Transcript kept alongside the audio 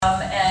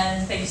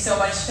thank you so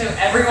much to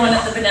everyone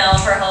at the Bunnell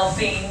for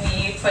helping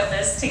me put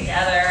this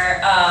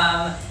together.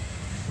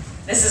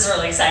 This is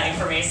really exciting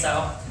for me,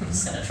 so I'm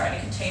just going to try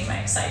to contain my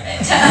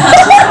excitement. I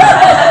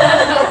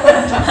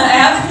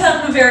haven't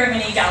done very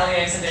many gallery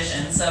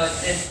exhibitions, so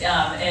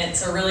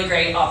it's a really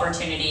great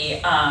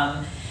opportunity.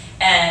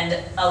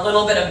 And a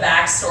little bit of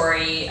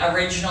backstory.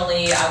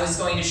 Originally, I was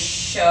going to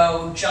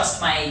show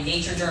just my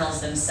nature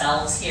journals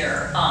themselves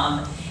here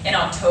in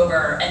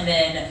October, and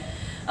then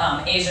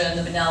Asia and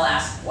the Bunnell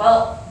asked,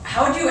 well,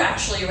 how would you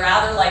actually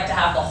rather like to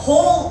have the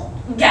whole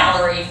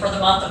gallery for the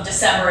month of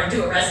December and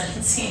do a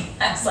residency?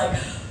 I was like,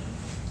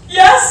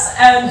 yes,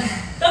 and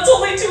that's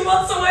only 2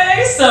 months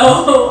away.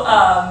 So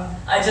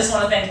I just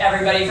want to thank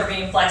everybody for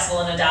being flexible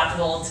and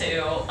adaptable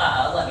to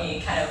let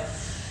me kind of,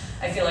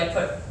 I feel like,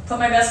 put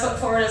my best foot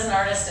forward as an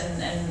artist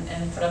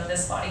and put up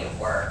this body of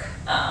work.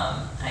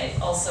 I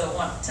also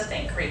want to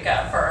thank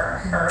Rika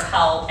for her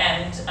help,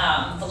 and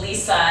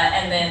Felisa,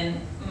 and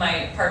then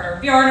my partner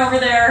Bjorn over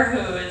there,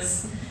 who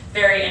is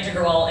very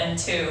integral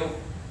into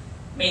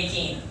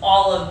making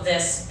all of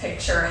this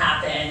picture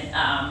happen,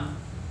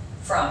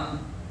 from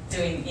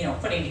doing,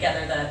 putting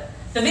together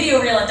the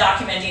video reel and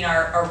documenting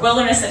our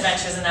wilderness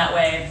adventures in that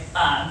way,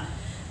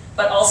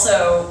 but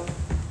also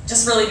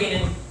just really being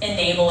an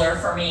enabler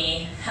for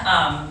me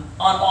on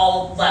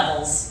all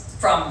levels,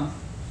 from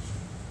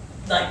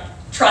like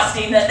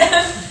trusting that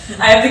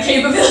I have the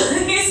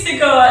capabilities to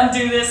go out and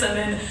do this, and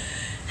then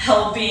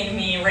helping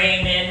me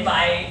rein in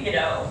my,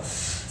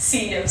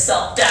 sea of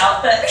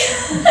self-doubt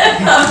that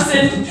comes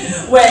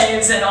in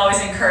waves, and always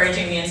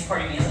encouraging me and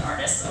supporting me as an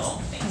artist. So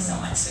thank you so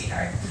much,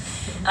 sweetheart.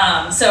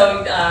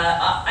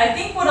 I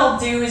think what I'll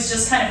do is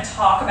just kind of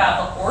talk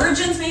about the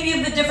origins maybe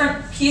of the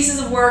different pieces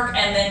of work,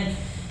 and then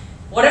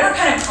whatever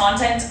kind of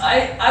content,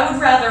 I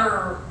would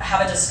rather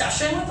have a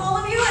discussion with all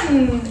of you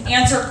and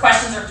answer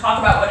questions or talk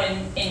about what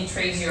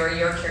intrigues you or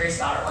you're curious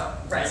about or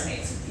what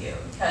resonates with you,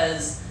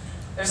 because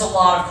there's a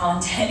lot of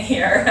content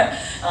here,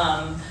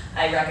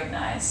 I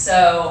recognize.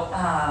 So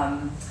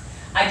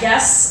I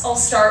guess I'll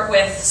start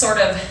with sort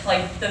of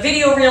like the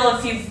video reel.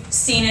 If you've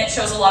seen it,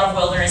 shows a lot of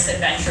wilderness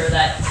adventure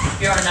that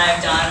Bjorn and I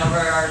have done over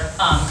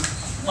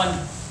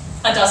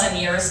our a dozen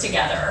years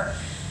together.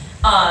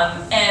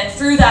 And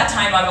through that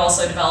time, I've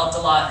also developed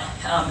a lot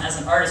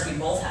as an artist. We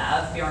both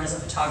have. Bjorn is a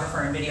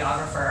photographer and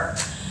videographer.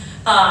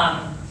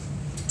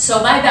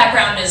 So my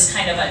background is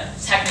kind of a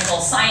technical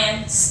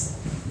science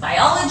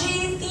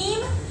biology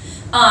theme.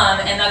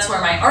 And that's where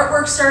my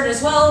artwork started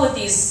as well, with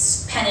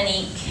these pen and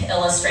ink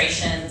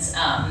illustrations.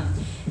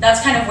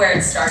 That's kind of where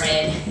it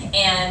started,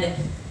 and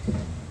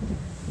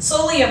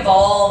slowly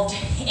evolved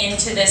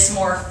into this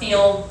more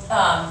field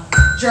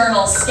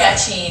journal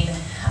sketching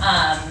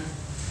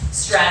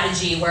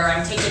strategy, where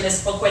I'm taking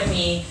this book with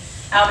me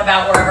out and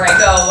about wherever I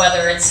go,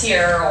 whether it's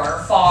here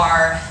or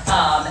far,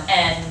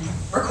 and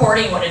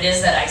recording what it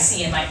is that I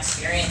see in my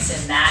experience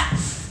in that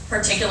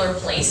particular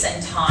place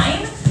and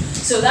time.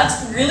 So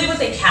that's really what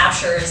they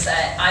capture, is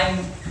that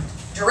I'm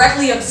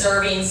directly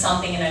observing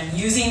something and I'm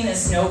using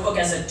this notebook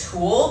as a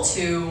tool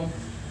to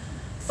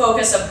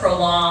focus a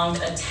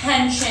prolonged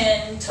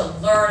attention, to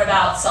learn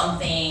about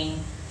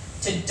something,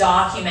 to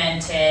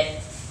document it,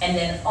 and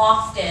then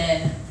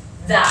often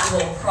that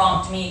will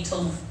prompt me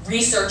to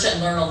research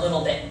and learn a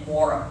little bit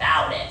more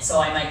about it. So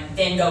I might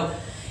then go,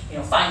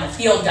 find the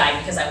field guide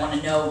because I want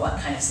to know what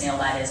kind of snail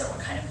that is or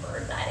what kind of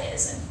bird that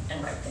is,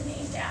 and write the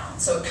name down.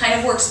 So it kind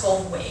of works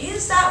both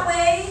ways that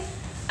way.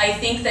 I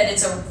think that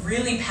it's a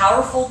really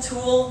powerful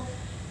tool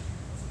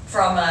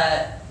from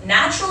a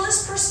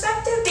naturalist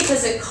perspective,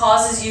 because it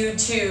causes you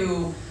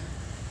to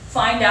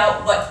find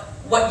out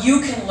what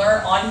you can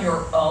learn on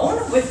your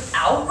own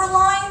without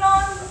relying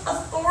on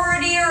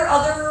authority or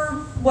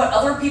what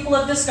other people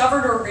have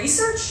discovered or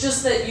researched.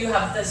 Just that you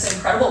have this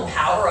incredible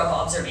power of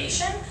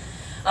observation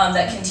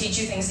that can teach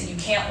you things that you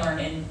can't learn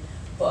in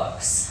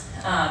books.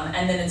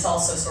 And then it's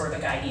also sort of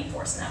a guiding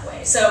force in that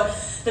way. So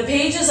the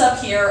pages up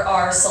here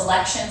are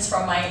selections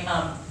from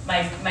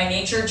my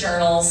nature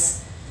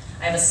journals.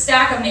 I have a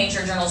stack of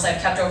nature journals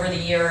I've kept over the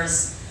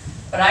years,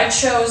 but I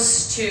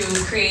chose to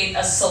create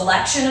a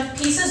selection of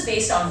pieces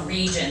based on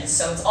regions.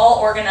 So it's all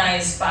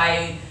organized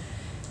by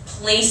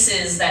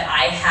places that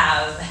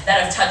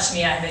have touched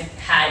me, I've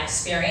had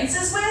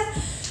experiences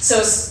with.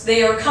 So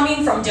they are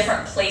coming from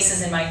different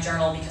places in my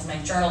journal, because my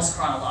journal's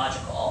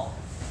chronological.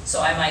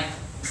 So I might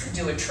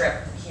do a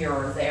trip here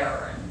or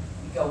there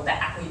and go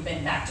back. We've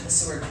been back to the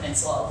Seward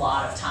Peninsula a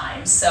lot of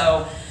times.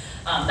 So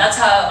that's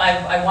how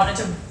I wanted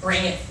to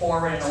bring it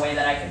forward in a way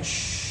that I could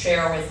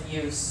share with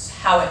you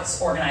how it's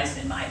organized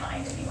in my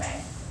mind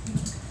anyway.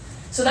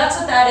 So that's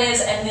what that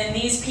is. And then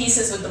these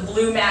pieces with the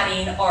blue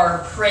matting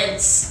are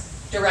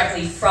prints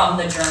directly from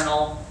the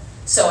journal.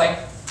 So I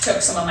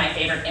took some of my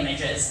favorite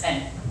images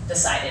and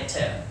decided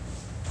to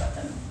put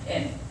them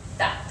in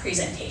that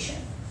presentation.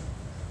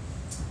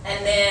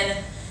 And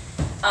then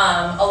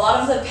a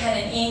lot of the pen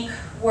and ink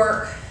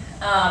work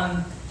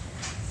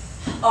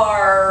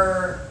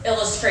are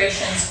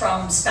illustrations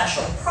from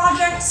special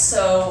projects,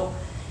 so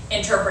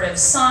interpretive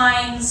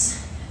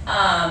signs,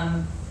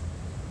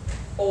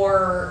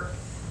 or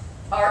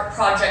art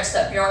projects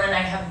that Bjorn and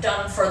I have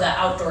done for the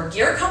outdoor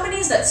gear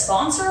companies that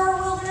sponsor our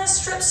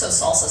wilderness trips. So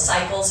Salsa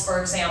Cycles, for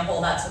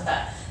example, that's what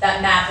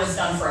that map was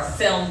done for a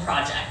film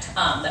project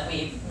that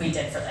we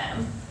did for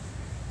them.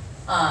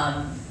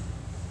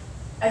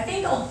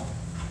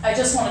 I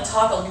just want to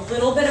talk a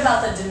little bit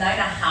about the Dena'ina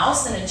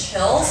House in a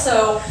chill.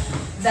 So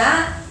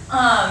that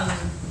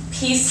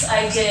piece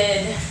I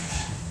did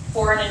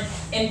for an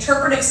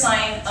interpretive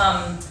sign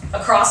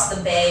across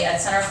the bay at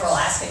Center for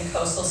Alaskan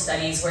Coastal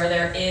Studies, where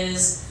there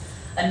is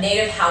a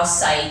native house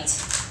site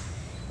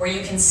where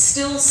you can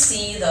still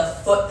see the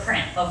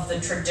footprint of the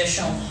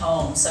traditional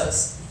home. So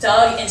it's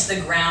dug into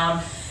the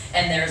ground,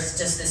 and there's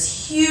just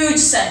this huge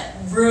set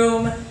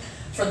room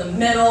for the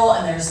middle,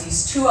 and there's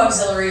these 2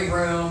 auxiliary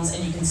rooms,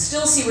 and you can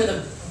still see where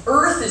the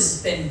earth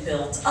has been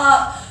built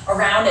up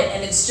around it,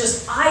 and it's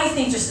just, I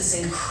think, just this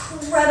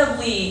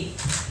incredibly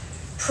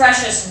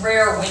precious,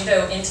 rare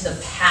window into the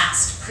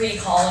past,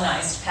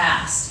 pre-colonized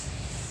past.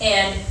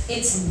 And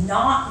it's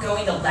not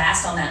going to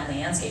last on that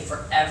landscape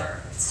forever.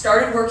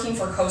 Started working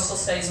for Coastal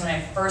Studies when I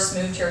first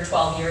moved here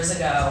 12 years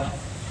ago.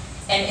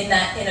 And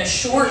in a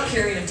short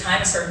period of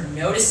time, I started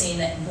noticing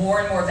that more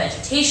and more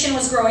vegetation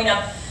was growing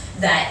up,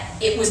 that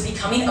it was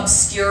becoming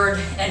obscured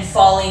and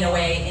falling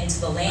away into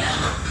the land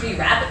pretty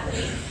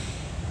rapidly.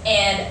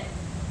 And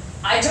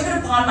I took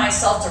it upon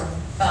myself to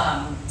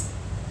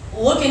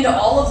look into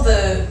all of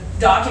the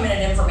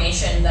documented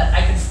information that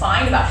I could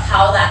find about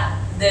how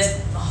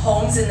this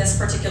homes in this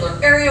particular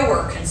area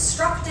were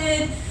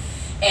constructed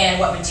and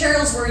what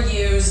materials were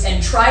used,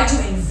 and try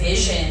to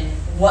envision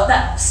what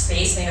that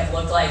space may have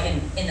looked like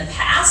in the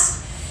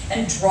past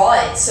and draw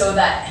it so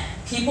that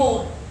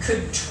people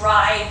could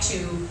try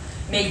to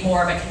make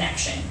more of a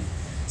connection.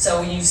 So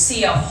when you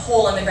see a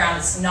hole in the ground,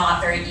 it's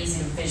not very easy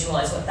to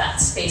visualize what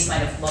that space might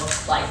have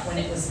looked like when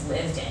it was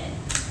lived in.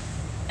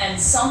 And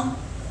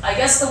I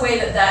guess the way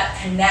that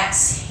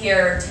connects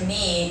here to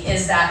me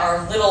is that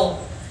our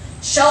little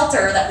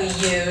shelter that we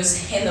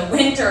use in the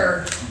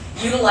winter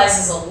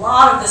utilizes a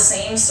lot of the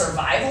same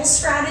survival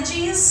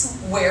strategies,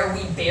 where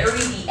we bury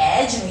the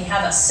edge and we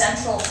have a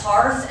central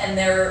hearth, and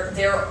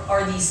there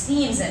are these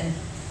themes. And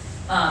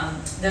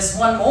this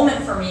one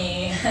moment for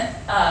me,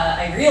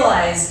 I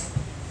realized,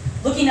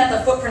 looking at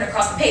the footprint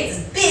across the page,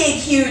 this big,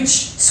 huge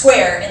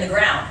square in the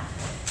ground.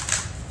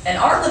 And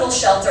our little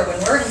shelter, when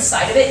we're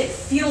inside of it, it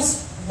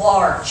feels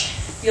large.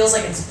 It feels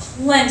like it's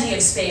plenty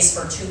of space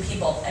for 2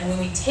 people. And when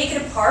we take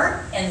it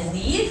apart and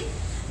leave,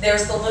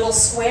 there's the little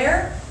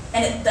square,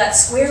 and that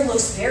square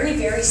looks very,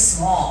 very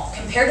small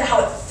compared to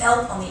how it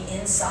felt on the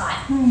inside.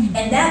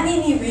 And that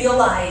made me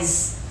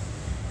realize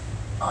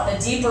on a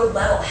deeper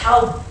level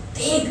how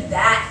big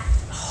that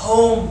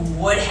home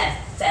would have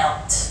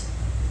felt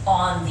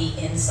on the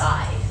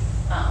inside.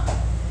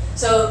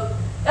 So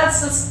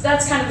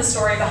that's kind of the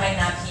story behind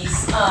that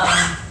piece.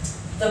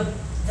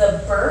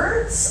 The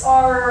birds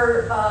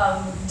are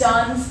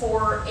done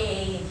for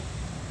a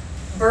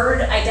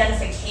bird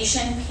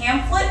identification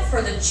pamphlet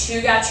for the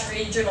Chugach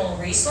Regional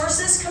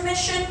Resources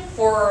Commission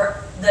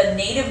for the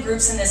native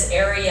groups in this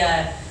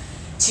area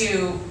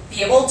to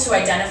be able to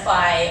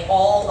identify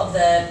all of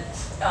the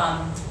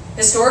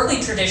historically,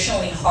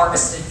 traditionally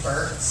harvested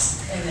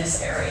birds in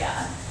this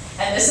area.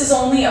 And this is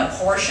only a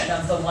portion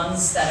of the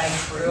ones that I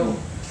grew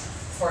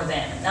for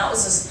them. And that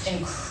was this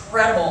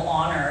incredible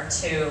honor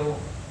to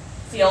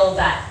feel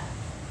that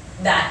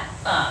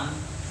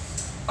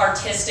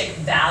artistic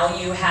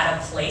value had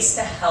a place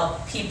to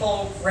help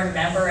people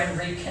remember and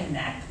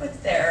reconnect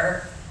with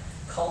their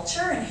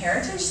culture and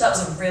heritage. So that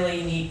was a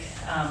really unique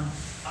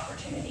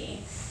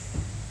opportunity.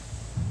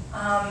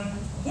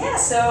 Yeah,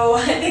 so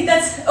I think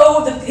that's,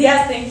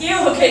 yeah, thank you.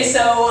 Okay,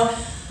 so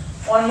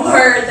one more,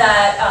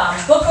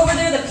 that book over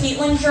there, the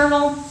Peatland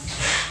Journal.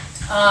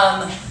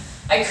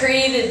 I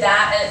created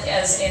that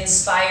as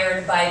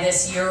inspired by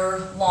this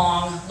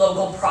year-long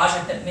local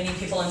project that many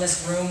people in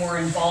this room were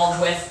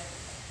involved with,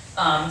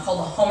 called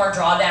the Homer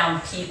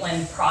Drawdown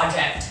Peatland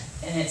Project.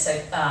 And it's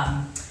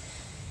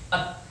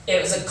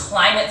it was a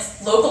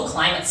local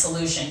climate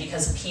solution,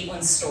 because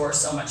peatlands store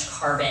so much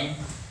carbon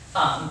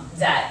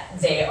that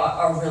they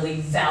are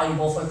really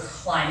valuable for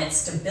climate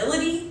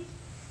stability.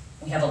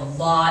 We have a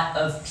lot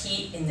of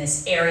peat in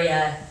this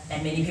area,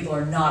 and many people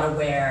are not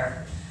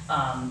aware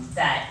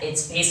that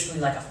it's basically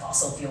like a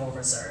fossil fuel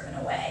reserve in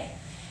a way.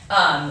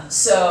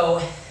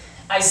 So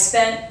I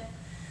spent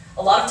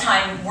a lot of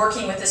time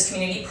working with this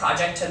community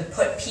project to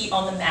put peat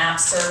on the map,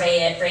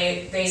 survey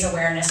it, raise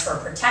awareness for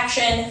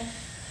protection,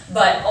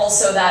 but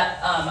also that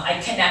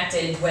I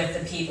connected with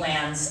the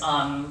peatlands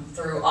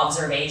through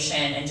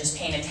observation and just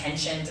paying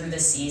attention through the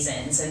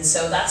seasons. And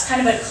so that's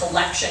kind of a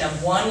collection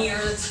of 1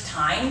 year's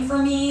time for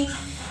me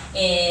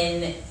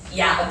in,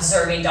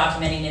 observing,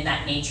 documenting in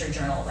that nature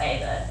journal way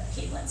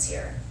the peatlands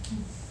here.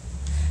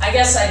 I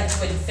guess I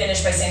would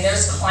finish by saying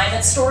there's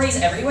climate stories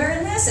everywhere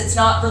in this. It's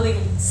not really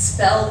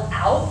spelled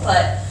out,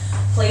 but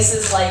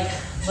places like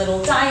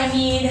Little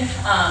Diomede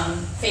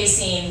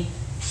facing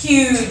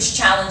huge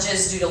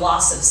challenges due to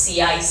loss of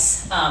sea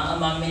ice,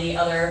 among many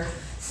other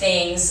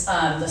things,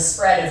 the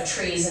spread of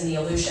trees in the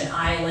Aleutian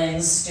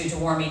Islands due to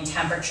warming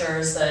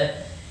temperatures, the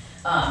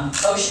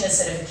ocean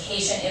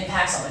acidification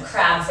impacts on the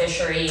crab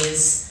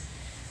fisheries,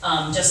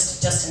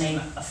 just to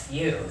name a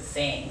few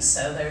things.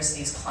 So there's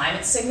these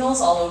climate signals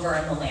all over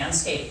in the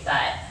landscape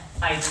that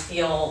I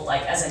feel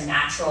like as a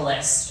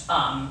naturalist,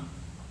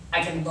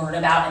 I can learn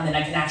about, and then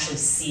I can actually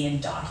see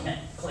and document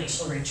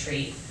glacial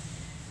retreat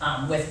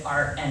with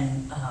art.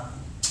 And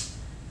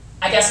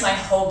I guess my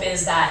hope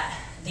is that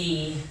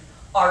the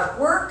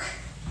artwork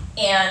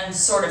and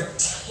sort of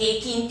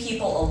taking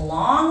people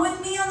along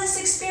with me on this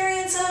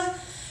experience of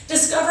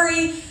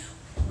discovery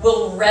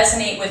will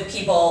resonate with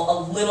people a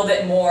little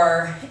bit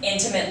more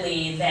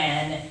intimately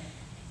than,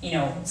 you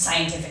know,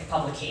 scientific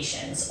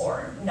publications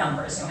or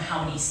numbers, you know,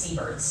 how many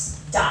seabirds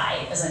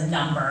die as a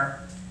number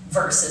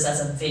versus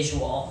as a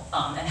visual,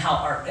 and how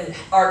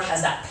art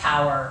has that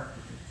power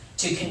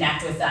to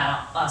connect with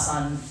us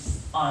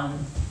on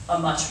a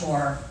much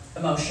more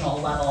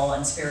emotional level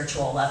and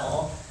spiritual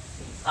level.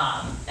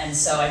 And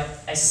so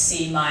I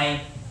see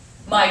my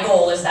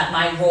goal is that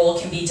my role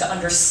can be to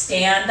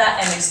understand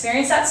that and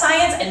experience that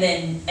science, and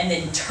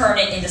then turn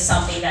it into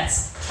something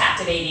that's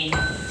captivating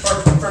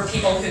for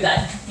people who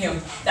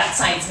that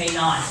science may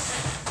not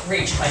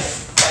reach quite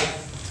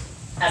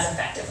as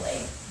effectively.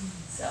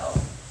 So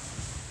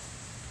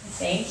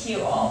thank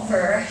you all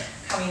for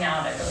coming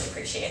out. I really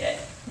appreciate it,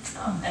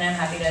 and I'm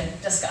happy to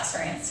discuss or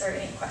answer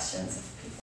any questions.